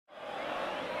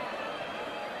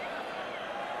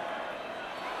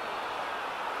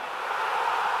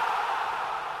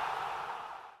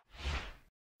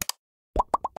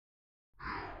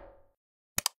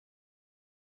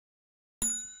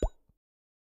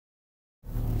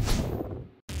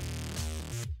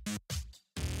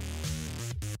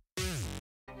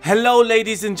Hello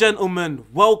ladies and gentlemen,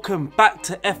 welcome back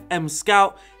to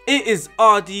FMSCOUT. It is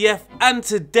RDF and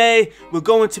today we're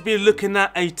going to be looking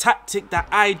at a tactic that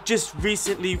I just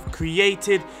recently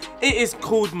created. It is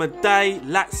called modernise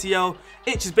Lazio.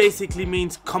 It just basically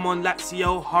means come on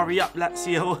Lazio, hurry up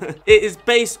Lazio. It is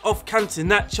based off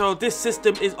Catenaccio. This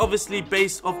system is obviously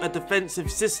based off a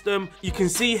defensive system. You can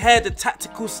see here the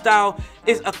tactical style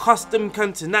is a custom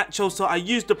Catenaccio, so I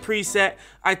used the preset,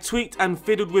 I tweaked and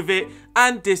fiddled with it,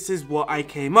 and this is what I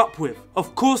came up with.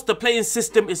 Of course the playing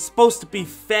system is supposed to be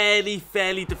fairly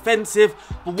defensive,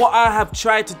 but what I have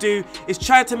tried to do is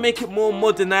try to make it more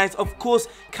modernized. Of course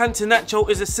Catenaccio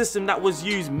is a system that was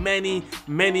used many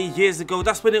years ago.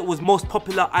 That's when it was most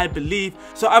popular, I believe.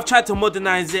 So I've tried to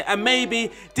modernize it, and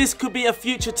maybe this could be a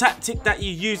future tactic that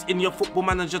you use in your Football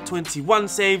Manager 21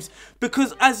 saves,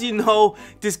 because as you know,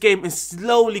 this game is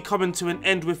slowly coming to an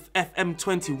end with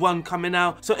FM21 coming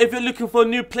out. So if you're looking for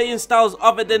new playing styles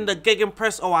other than the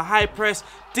gegenpress or a high press,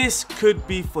 this could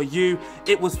be for you.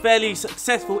 It was fairly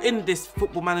successful in this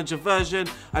Football Manager version.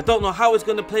 I don't know how it's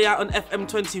going to play out on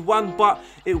FM21, but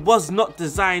it was not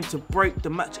designed to break the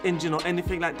match engine or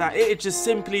anything like that. It is just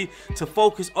simply to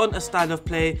focus on a style of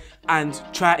play and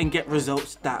try and get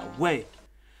results that way.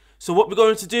 So what we're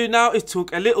going to do now is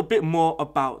talk a little bit more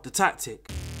about the tactic.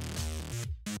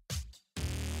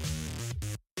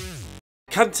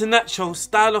 Catenaccio's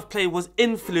style of play was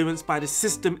influenced by the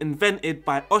system invented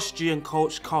by Austrian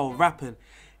coach Karl Rappen.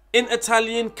 In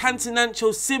Italian,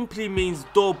 Catenaccio simply means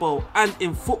doorbell, and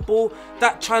in football,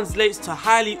 that translates to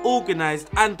highly organised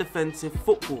and defensive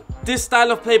football. This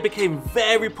style of play became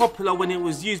very popular when it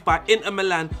was used by Inter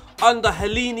Milan under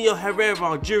Helenio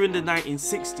Herrera during the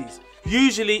 1960s.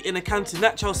 Usually in a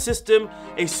Catenaccio system,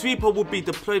 a sweeper would be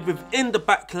deployed within the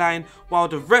back line, while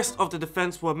the rest of the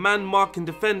defence were man-marking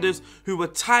defenders who were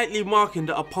tightly marking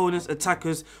the opponent's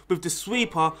attackers, with the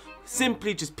sweeper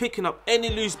simply just picking up any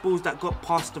loose balls that got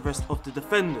past the rest of the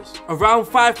defenders. Around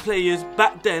 5 players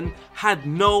back then had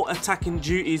no attacking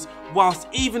duties, whilst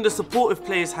even the supportive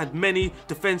players had many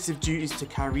defensive duties to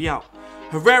carry out.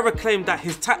 Herrera claimed that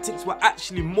his tactics were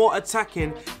actually more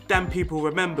attacking than people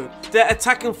remembered. Their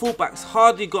attacking fullbacks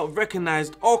hardly got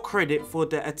recognised or credit for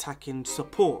their attacking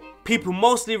support. People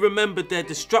mostly remembered their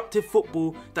disruptive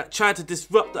football that tried to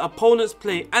disrupt the opponent's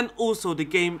play and also the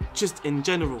game just in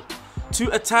general. To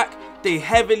attack, they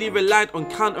heavily relied on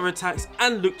counter-attacks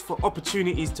and looked for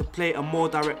opportunities to play a more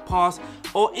direct pass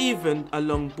or even a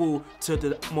long ball to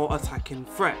the more attacking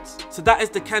threats. So that is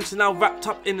the Cante now wrapped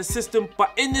up in the system,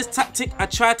 but in this tactic I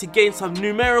tried to gain some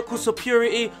numerical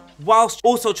superiority whilst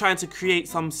also trying to create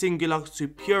some singular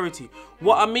superiority.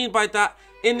 What I mean by that,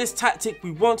 in this tactic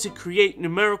we want to create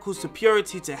numerical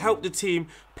superiority to help the team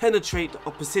penetrate the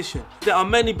opposition. There are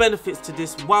many benefits to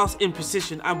this whilst in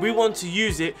position, and we want to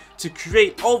use it to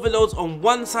create overloads on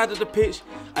one side of the pitch,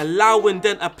 allowing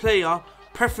then a player,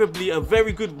 preferably a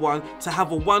very good one, to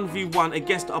have a 1v1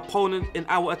 against the opponent in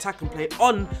our attacking play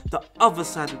on the other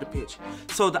side of the pitch.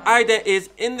 So the idea is,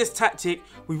 in this tactic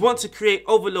we want to create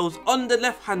overloads on the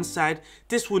left hand side.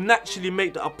 This will naturally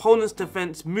make the opponent's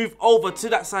defence move over to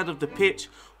that side of the pitch.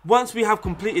 Once we have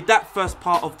completed that first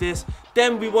part of this,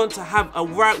 then we want to have a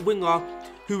right winger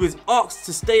who is asked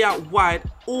to stay out wide,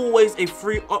 always a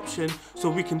free option, so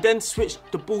we can then switch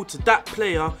the ball to that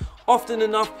player. Often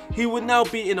enough, he would now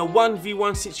be in a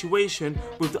 1v1 situation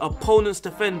with the opponent's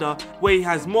defender, where he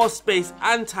has more space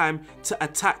and time to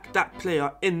attack that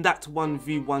player in that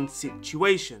 1v1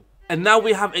 situation. And now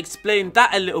we have explained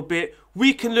that a little bit,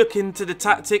 we can look into the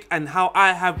tactic and how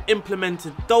I have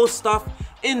implemented those stuff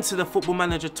into the Football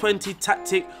Manager 20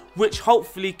 tactic, which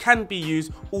hopefully can be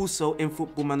used also in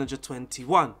Football Manager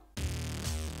 21.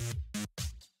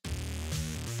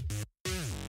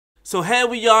 So here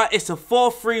we are, it's a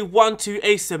 4-3-1-2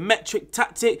 asymmetric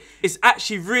tactic. It's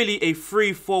actually really a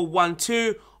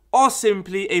 3-4-1-2 or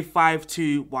simply a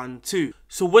 5-2-1-2.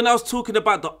 So when I was talking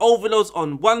about the overloads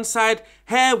on one side,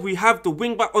 here we have the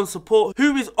wing back on support,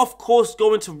 who is of course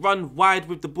going to run wide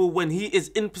with the ball when he is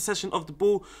in possession of the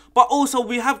ball, but also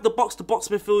we have the box-to-box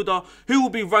midfielder who will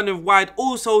be running wide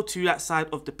also to that side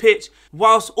of the pitch,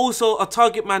 whilst also a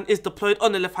target man is deployed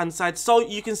on the left hand side. So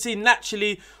you can see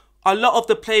naturally a lot of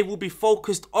the play will be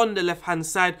focused on the left hand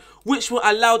side, which will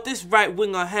allow this right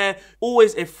winger here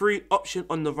always a free option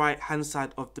on the right hand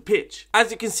side of the pitch. As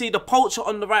you can see, the poacher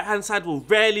on the right hand side will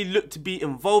rarely look to be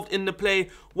involved in the play,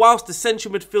 whilst the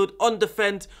central midfield on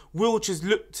defend will just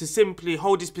look to simply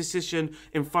hold his position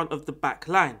in front of the back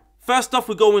line. First off,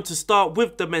 we're going to start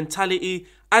with the mentality.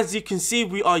 As you can see,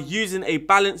 we are using a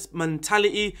balanced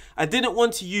mentality. I didn't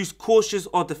want to use cautious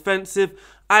or defensive.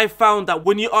 I found that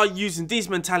when you are using these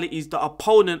mentalities, the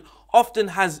opponent often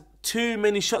has too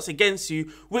many shots against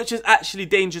you, which is actually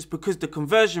dangerous because the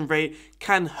conversion rate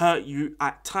can hurt you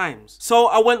at times. So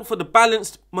I went for the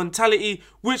balanced mentality,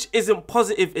 which isn't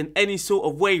positive in any sort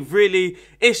of way really.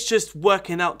 It's just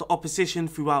working out the opposition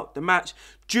throughout the match.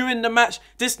 During the match,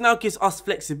 this now gives us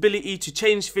flexibility to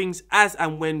change things as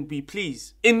and when we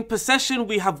please. In possession,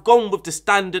 we have gone with the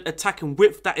standard attacking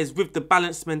width that is with the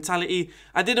balanced mentality.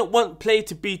 I didn't want play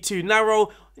to be too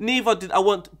narrow, neither did I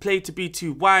want play to be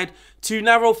too wide. Too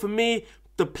narrow for me,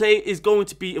 the play is going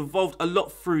to be involved a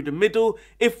lot through the middle.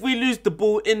 If we lose the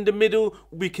ball in the middle,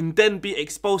 we can then be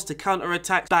exposed to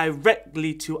counter-attacks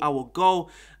directly to our goal.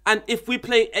 And if we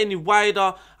play any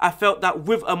wider, I felt that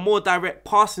with a more direct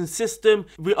passing system,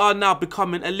 we are now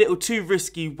becoming a little too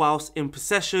risky whilst in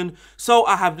possession. So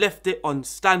I have left it on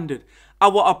standard.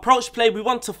 Our approach play, we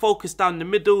want to focus down the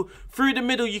middle. Through the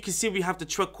middle, you can see we have the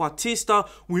trequartista.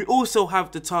 We also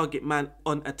have the target man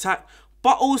on attack.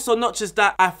 But also not just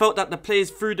that, I felt that the players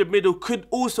through the middle could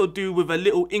also do with a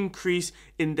little increase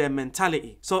in their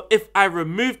mentality. So if I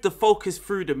remove the focus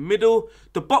through the middle,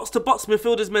 the box-to-box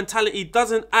midfielder's mentality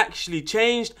doesn't actually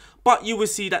change, but you will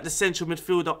see that the central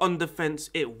midfielder on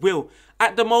defence, it will.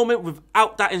 At the moment,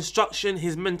 without that instruction,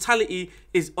 his mentality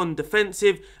is on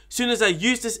defensive. As soon as I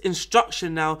use this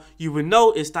instruction now, you will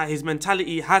notice that his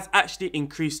mentality has actually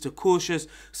increased to cautious.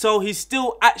 So he's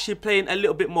still actually playing a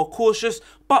little bit more cautious,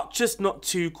 but just not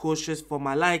too cautious for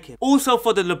my liking. Also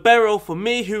for the libero, for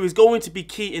me, who is going to be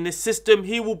key in this system,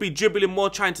 he will be dribbling more,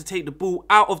 trying to take the ball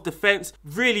out of defence,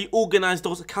 really organise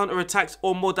those counter-attacks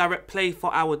or more direct play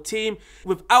for our team.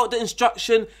 Without the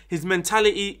instruction, his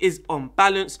mentality is on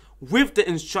balance. With the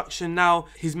instruction now,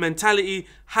 his mentality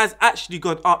has actually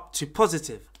gone up to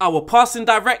positive. Our passing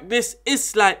directness is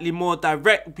slightly more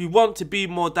direct. We want to be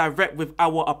more direct with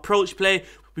our approach play.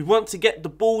 We want to get the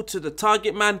ball to the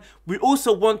target man. We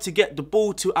also want to get the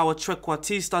ball to our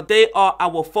trequartista. They are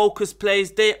our focus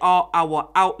plays. They are our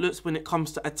outlets when it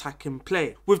comes to attacking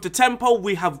play. With the tempo,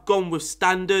 we have gone with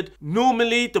standard.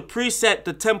 Normally, the preset,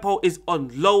 the tempo is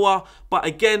on lower. But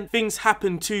again, things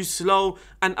happen too slow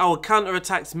and our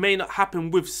counter-attacks may not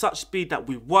happen with such speed that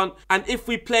we want. And if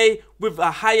we play with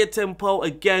a higher tempo,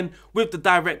 again, with the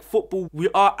direct football, we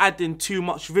are adding too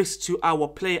much risk to our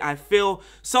play, I feel.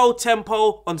 So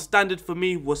tempo on standard for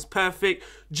me was perfect.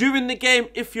 During the game,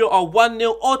 if you are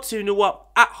 1-0 or 2-0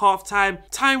 up at half-time,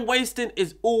 time wasting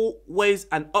is always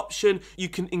an option. You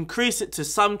can increase it to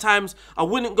sometimes. I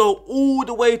wouldn't go all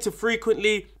the way to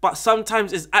frequently, but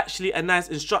sometimes it's actually a nice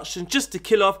instruction just to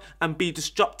kill off and be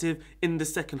disruptive in the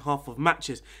second half of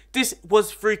matches. This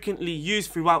was frequently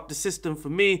used throughout the system for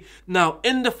me. Now,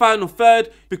 in the final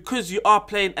third, because you are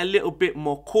playing a little bit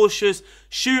more cautious,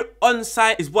 shoot on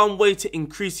sight is one way to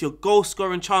increase your goal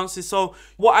scoring chances. So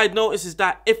what I noticed is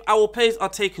that if our players are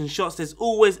taking shots, there's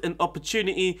always an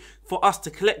opportunity for us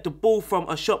to collect the ball from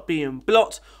a shot being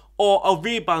blocked, or a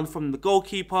rebound from the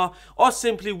goalkeeper, or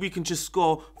simply we can just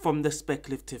score from the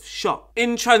speculative shot.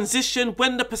 In transition,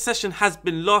 when the possession has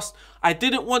been lost, I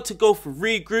didn't want to go for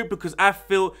regroup because I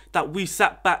feel that we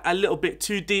sat back a little bit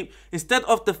too deep. Instead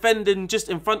of defending just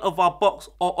in front of our box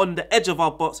or on the edge of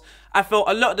our box, I felt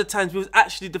a lot of the times we was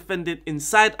actually defending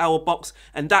inside our box,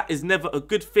 and that is never a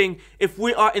good thing. If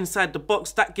we are inside the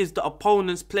box, that gives the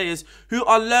opponent's players who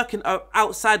are lurking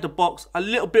outside the box a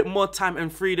little bit more time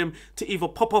and freedom to either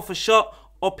pop off a shot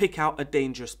or pick out a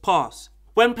dangerous pass.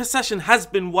 When possession has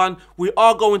been won, we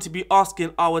are going to be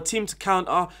asking our team to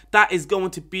counter. That is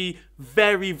going to be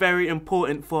very, very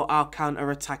important for our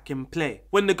counter-attacking play.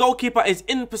 When the goalkeeper is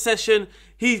in possession,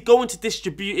 he's going to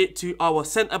distribute it to our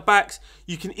centre-backs.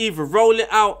 You can either roll it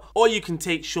out or you can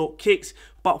take short kicks.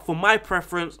 But for my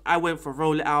preference, I went for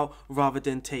roll it out rather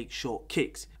than take short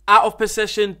kicks. Out of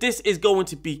possession, this is going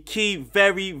to be key,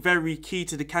 very, very key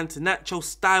to the Catenaccio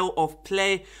style of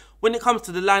play. When it comes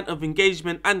to the line of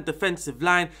engagement and defensive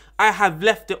line, I have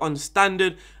left it on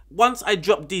standard. Once I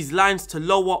dropped these lines to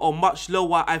lower or much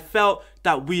lower, I felt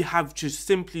that we have just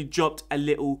simply dropped a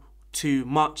little too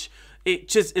much. It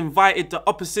just invited the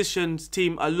opposition's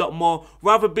team a lot more.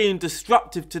 Rather being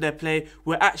disruptive to their play,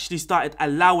 we actually started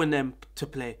allowing them to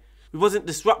play. We wasn't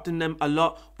disrupting them a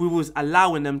lot, we was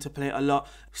allowing them to play a lot.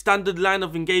 Standard line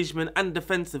of engagement and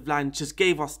defensive line just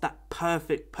gave us that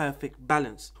perfect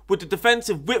balance. With the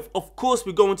defensive width, of course,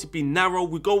 we're going to be narrow.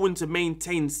 We're going to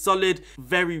maintain solid.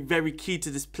 Very, very key to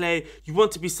this play. You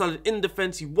want to be solid in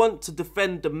defense. You want to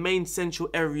defend the main central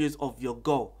areas of your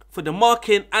goal. For the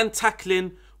marking and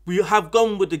tackling, We have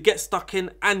gone with the get stuck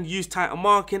in and use tighter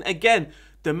marking. Again,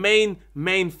 the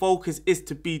main focus is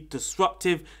to be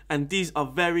disruptive, and these are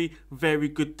very, very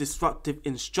good disruptive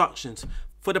instructions.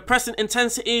 For the pressing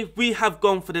intensity, we have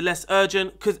gone for the less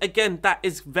urgent because, again, that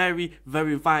is very,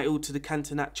 very vital to the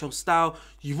Catenaccio style.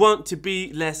 You want to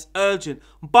be less urgent.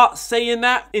 But saying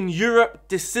that, in Europe,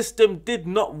 this system did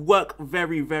not work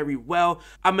very, very well.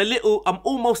 I'm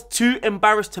almost too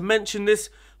embarrassed to mention this,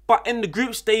 but in the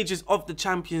group stages of the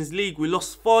Champions League, we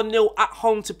lost 4-0 at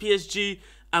home to PSG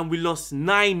and we lost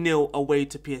 9-0 away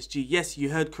to PSG. Yes, you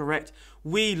heard correct.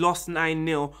 We lost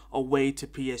 9-0 away to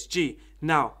PSG.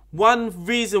 Now, one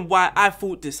reason why I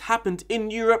thought this happened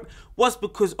in Europe was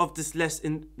because of this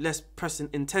less pressing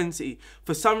intensity.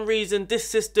 For some reason, this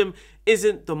system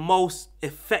isn't the most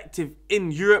effective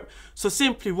in Europe. So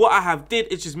simply what I have did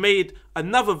is just made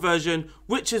another version,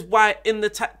 which is why in the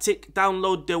tactic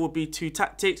download there will be 2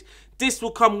 tactics. This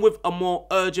will come with a more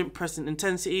urgent pressing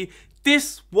intensity.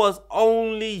 This was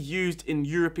only used in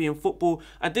European football.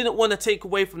 I didn't want to take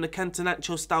away from the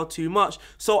Catenaccio style too much,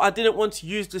 so I didn't want to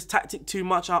use this tactic too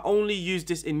much. I only used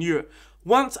this in Europe.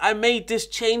 Once I made this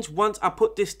change, once I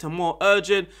put this to more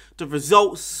urgent, the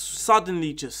results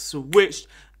suddenly just switched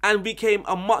and became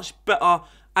a much better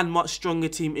and much stronger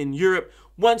team in Europe.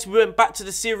 Once we went back to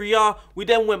the Serie A, we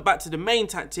then went back to the main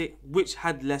tactic, which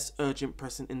had less urgent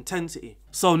pressing intensity.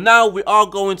 So now we are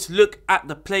going to look at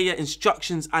the player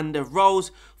instructions and their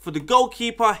roles. For the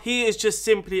goalkeeper, he is just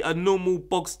simply a normal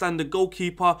bog standard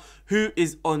goalkeeper who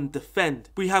is on defend.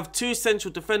 We have 2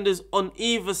 central defenders on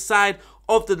either side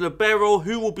of the libero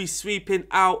who will be sweeping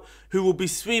out, who will be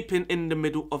sweeping in the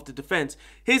middle of the defense.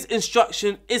 His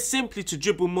instruction is simply to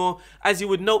dribble more. As you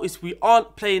would notice, we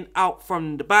aren't playing out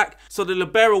from the back, so the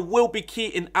libero will be key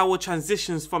in our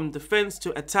transitions from defense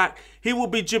to attack. He will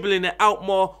be dribbling it out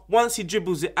more. Once he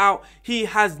dribbles it out, he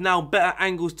has now better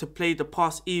angles to play the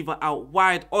pass either out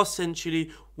wide or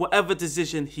centrally, whatever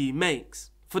decision he makes.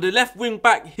 For the left wing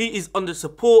back, he is under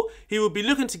support. He will be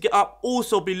looking to get up,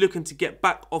 also be looking to get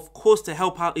back, of course, to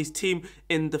help out his team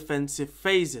in defensive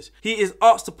phases. He is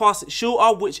asked to pass it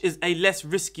shorter, which is a less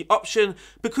risky option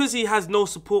because he has no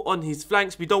support on his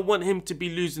flanks. We don't want him to be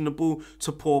losing the ball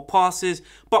to poor passes,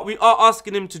 but we are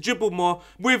asking him to dribble more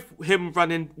with him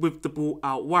running with the ball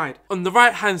out wide. On the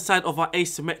right hand side of our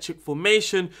asymmetric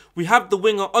formation, we have the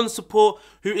winger on support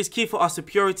who is key for our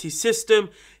superiority system.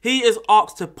 He is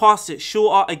asked to pass it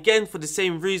shorter, again for the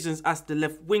same reasons as the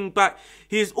left wing back.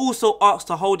 He is also asked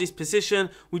to hold his position.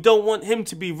 We don't want him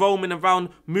to be roaming around,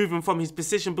 moving from his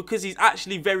position, because he's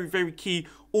actually very, very key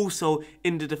also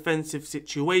in the defensive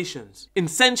situations. In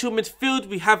central midfield,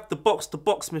 we have the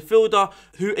box-to-box midfielder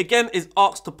who again is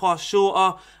asked to pass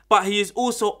shorter, but he is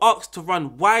also asked to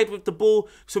run wide with the ball.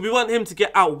 So we want him to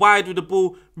get out wide with the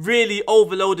ball, really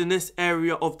overloading this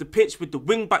area of the pitch with the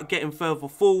wing back getting further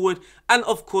forward. And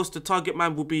of course, the target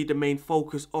man will be the main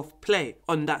focus of play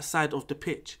on that side of the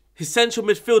pitch. His central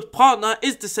midfield partner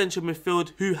is the central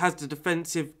midfield who has the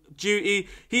defensive duty.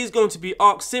 He is going to be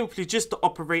asked simply just to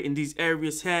operate in these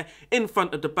areas here in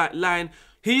front of the back line.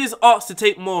 He is asked to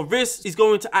take more risks. He's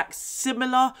going to act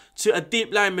similar to a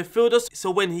deep line midfielder. So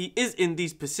when he is in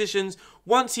these positions,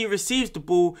 once he receives the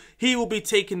ball, he will be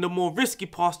taking the more risky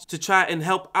pass to try and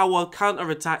help our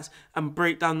counter-attacks and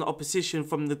break down the opposition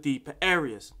from the deeper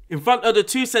areas. In front of the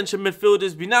 2 central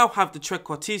midfielders, we now have the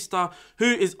trequartista who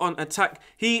is on attack.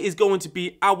 He is going to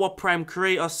be our prime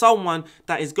creator, someone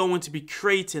that is going to be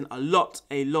creating a lot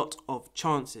of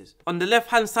chances. On the left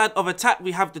hand side of attack,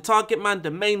 we have the target man,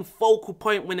 the main focal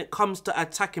point when it comes to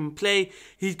attacking play.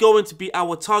 He's going to be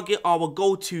our target, our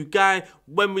go-to guy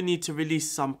when we need to release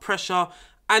some pressure.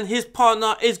 And his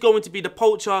partner is going to be the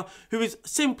poacher, who is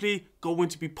simply going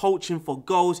to be poaching for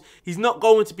goals. He's not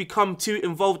going to become too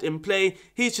involved in play.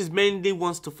 He just mainly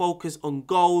wants to focus on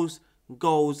goals,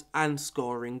 and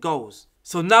scoring goals.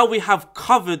 So now we have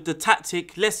covered the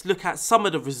tactic, let's look at some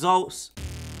of the results.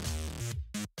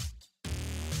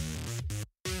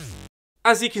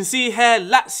 As you can see here,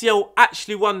 Lazio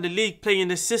actually won the league playing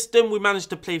this system. We managed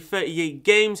to play 38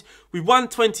 games. We won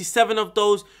 27 of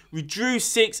those, we drew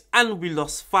 6 and we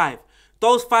lost 5.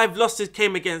 Those 5 losses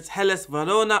came against Hellas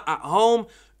Verona at home,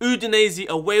 Udinese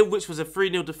away, which was a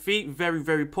 3-0 defeat, very,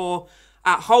 very poor.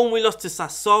 At home we lost to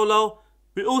Sassuolo.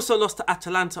 We also lost to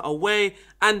Atalanta away,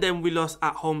 and then we lost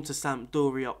at home to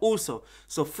Sampdoria also.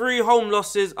 So 3 home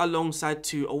losses alongside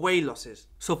 2 away losses.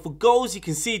 So for goals, you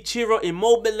can see Ciro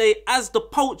Immobile as the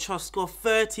poacher scored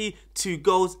 32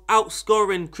 goals,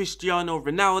 outscoring Cristiano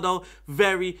Ronaldo.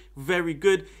 Very, very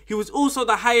good. He was also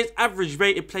the highest average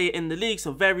rated player in the league,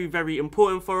 so very, very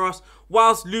important for us.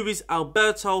 Whilst Luis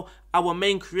Alberto our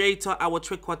main creator, our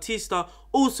trequartista,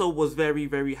 also was very,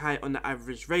 very high on the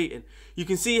average rating. You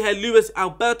can see here Luis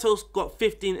Alberto got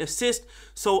 15 assists,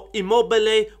 so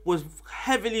Immobile was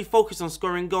heavily focused on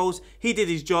scoring goals. He did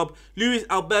his job. Luis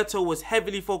Alberto was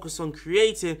heavily focused on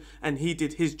creating, and he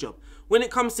did his job. When it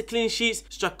comes to clean sheets,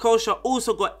 Strakosha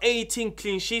also got 18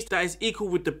 clean sheets. That is equal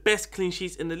with the best clean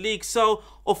sheets in the league. So,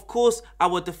 of course,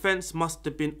 our defense must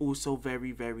have been also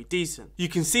very, very decent. You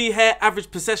can see here,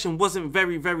 average possession wasn't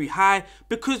very, very high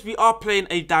because we are playing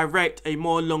a direct, a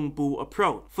more long ball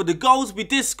approach. For the goals, we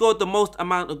did score the most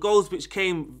amount of goals, which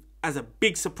came as a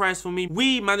big surprise for me.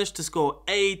 We managed to score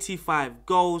 85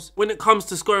 goals. When it comes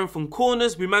to scoring from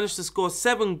corners, we managed to score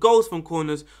 7 goals from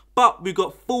corners, but we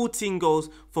got 14 goals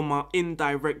from our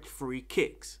indirect free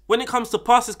kicks. When it comes to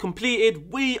passes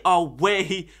completed, we are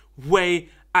way, way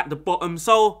at the bottom.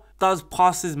 So, does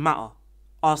passes matter?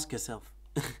 Ask yourself.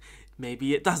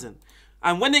 Maybe it doesn't.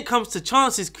 And when it comes to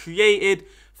chances created,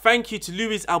 thank you to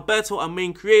Luis Alberto, our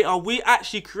main creator. We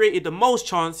actually created the most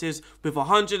chances with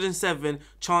 107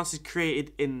 chances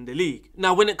created in the league.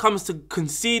 Now, when it comes to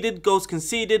goals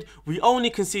conceded, we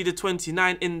only conceded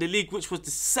 29 in the league, which was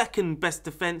the second best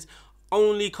defense,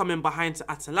 only coming behind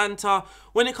to Atalanta.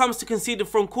 When it comes to conceding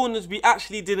from corners, we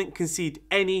actually didn't concede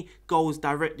any goals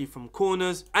directly from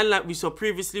corners. And like we saw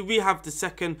previously, we have the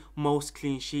second most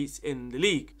clean sheets in the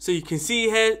league. So you can see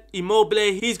here,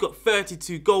 Immobile, he's got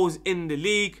 32 goals in the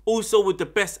league, also with the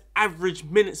best average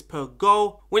minutes per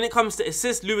goal. When it comes to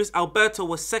assists, Luis Alberto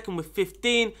was second with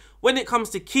 15. When it comes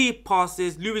to key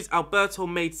passes, Luis Alberto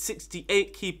made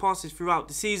 68 key passes throughout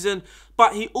the season,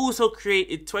 but he also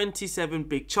created 27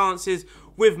 big chances,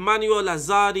 with Manuel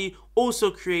Lazzari also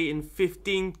creating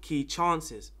 15 key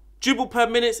chances. Dribble per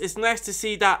minutes, it's nice to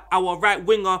see that our right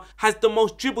winger has the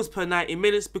most dribbles per 90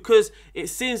 minutes because it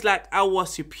seems like our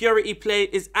superiority play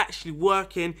is actually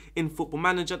working in Football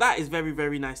Manager. That is very,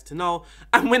 very nice to know.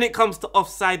 And when it comes to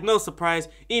offside, no surprise,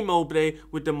 Immobile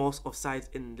with the most offsides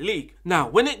in the league. Now,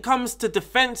 when it comes to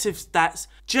defensive stats,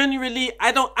 generally,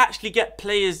 I don't actually get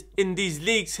players in these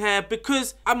leagues here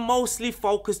because I'm mostly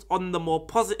focused on the more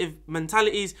positive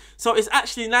mentalities. So it's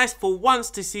actually nice for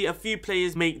once to see a few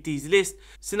players make these lists.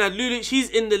 So now Lulic, he's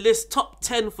in the list, top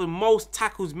 10 for most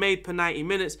tackles made per 90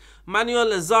 minutes. Manuel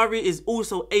Lazzari is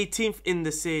also 18th in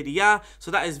the Serie A,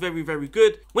 so that is very, very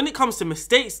good. When it comes to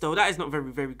mistakes though, that is not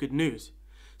very, very good news.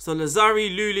 So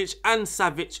Lazzari, Lulic and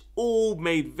Savic all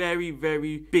made very,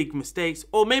 very big mistakes.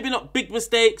 Or maybe not big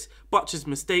mistakes, but just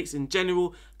mistakes in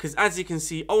general. Because as you can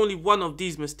see, only one of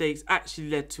these mistakes actually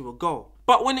led to a goal.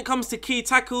 But when it comes to key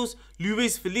tackles,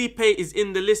 Luis Felipe is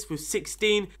in the list with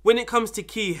 16. When it comes to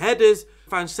key headers,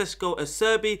 Francesco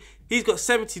Acerbi, he's got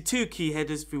 72 key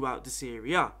headers throughout the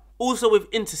Serie A. Also with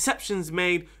interceptions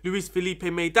made, Luis Felipe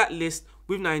made that list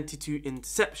with 92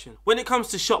 interceptions. When it comes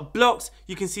to shot blocks,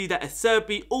 you can see that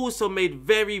Acerbi also made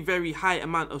very, very high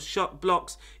amount of shot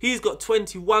blocks. He's got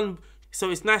 21, so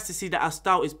it's nice to see that our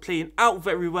style is playing out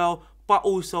very well, but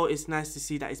also it's nice to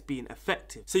see that it's being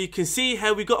effective. So you can see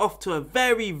here we got off to a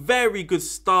very, very good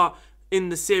start in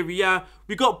the Serie A.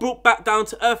 We got brought back down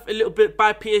to earth a little bit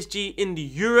by PSG in the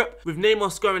Europe, with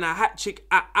Neymar scoring a hat-trick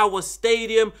at our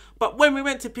stadium. But when we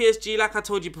went to PSG, like I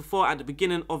told you before at the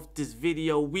beginning of this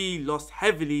video, we lost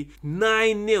heavily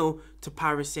 9-0 to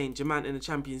Paris Saint-Germain in the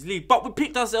Champions League. But we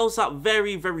picked ourselves up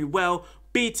very, very well,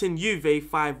 beating Juve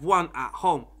 5-1 at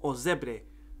home, or Zebre,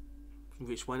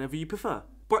 which whenever you prefer.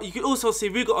 But you can also see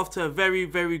we got off to a very,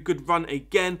 very good run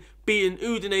again, beating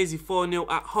Udinese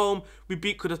 4-0 at home. We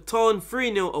beat Crotone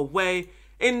 3-0 away.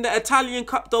 In the Italian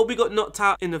Cup though, we got knocked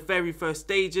out in the very first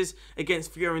stages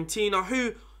against Fiorentina,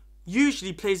 who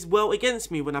usually plays well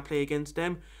against me when I play against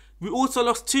them. We also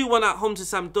lost 2-1 at home to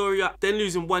Sampdoria, then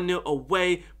losing 1-0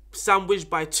 away, sandwiched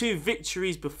by 2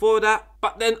 victories before that.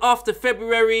 But then after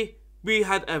February, we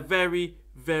had a very,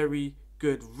 very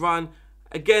good run.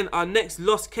 Again, our next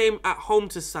loss came at home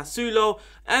to Sassuolo,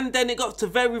 and then it got to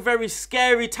very, very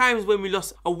scary times when we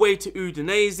lost away to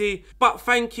Udinese. But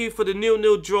thank you for the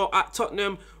 0-0 draw at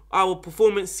Tottenham. Our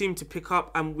performance seemed to pick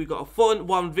up and we got a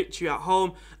 4-1 victory at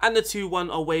home and the 2-1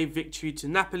 away victory to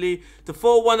Napoli. The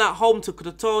 4-1 at home to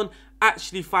Crotone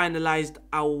actually finalised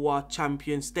our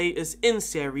champion status in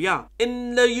Serie A.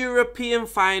 In the European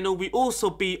final, we also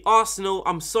beat Arsenal.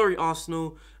 I'm sorry,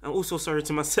 Arsenal. I'm also sorry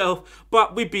to myself,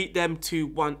 but we beat them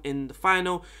 2-1 in the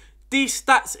final. These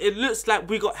stats, it looks like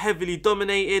we got heavily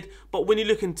dominated, but when you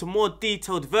look into more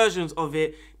detailed versions of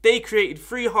it, They created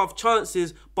 3 half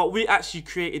chances, but we actually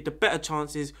created the better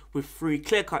chances with 3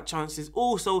 clear-cut chances,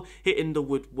 also hitting the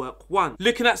woodwork 1.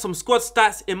 Looking at some squad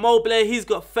stats, Immobile, he's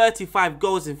got 35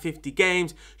 goals in 50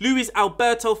 games. Luis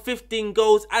Alberto, 15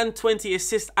 goals and 20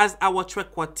 assists as our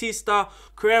trequartista.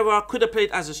 Carrera could have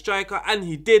played as a striker, and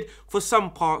he did for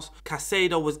some parts.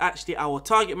 Caicedo was actually our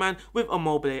target man with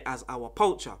Immobile as our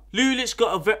poacher. Lulic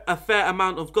got a fair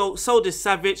amount of goals, so did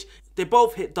Savic. They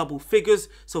both hit double figures,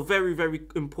 so very, very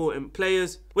important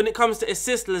players. When it comes to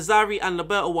assists, Lazzari and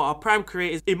Liberto were our prime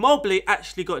creators. Immobile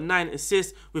actually got 9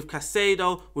 assists, with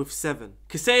Caicedo with 7.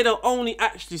 Caicedo only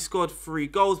actually scored 3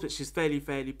 goals, which is fairly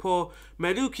poor.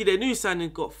 Meluki, the new signing,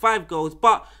 got 5 goals,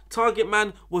 but target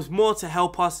man was more to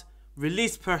help us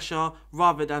release pressure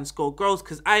rather than score goals,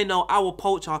 because I know our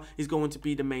poacher is going to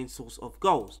be the main source of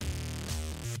goals.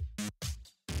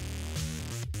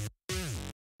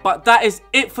 But that is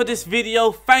it for this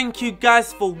video. Thank you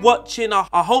guys for watching.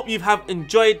 I hope you have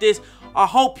enjoyed this. I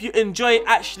hope you enjoy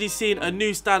actually seeing a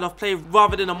new style of play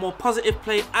rather than a more positive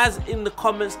play, as in the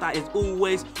comments that is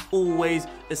always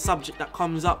a subject that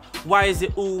comes up. Why is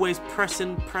it always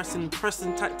pressing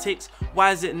tactics?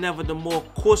 Why is it never the more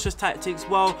cautious tactics?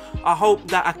 Well, I hope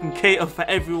that I can cater for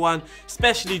everyone,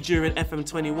 especially during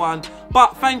FM21.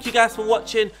 But thank you guys for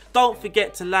watching. Don't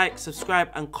forget to like,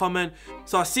 subscribe and comment.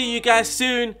 So I'll see you guys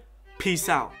soon. Peace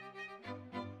out.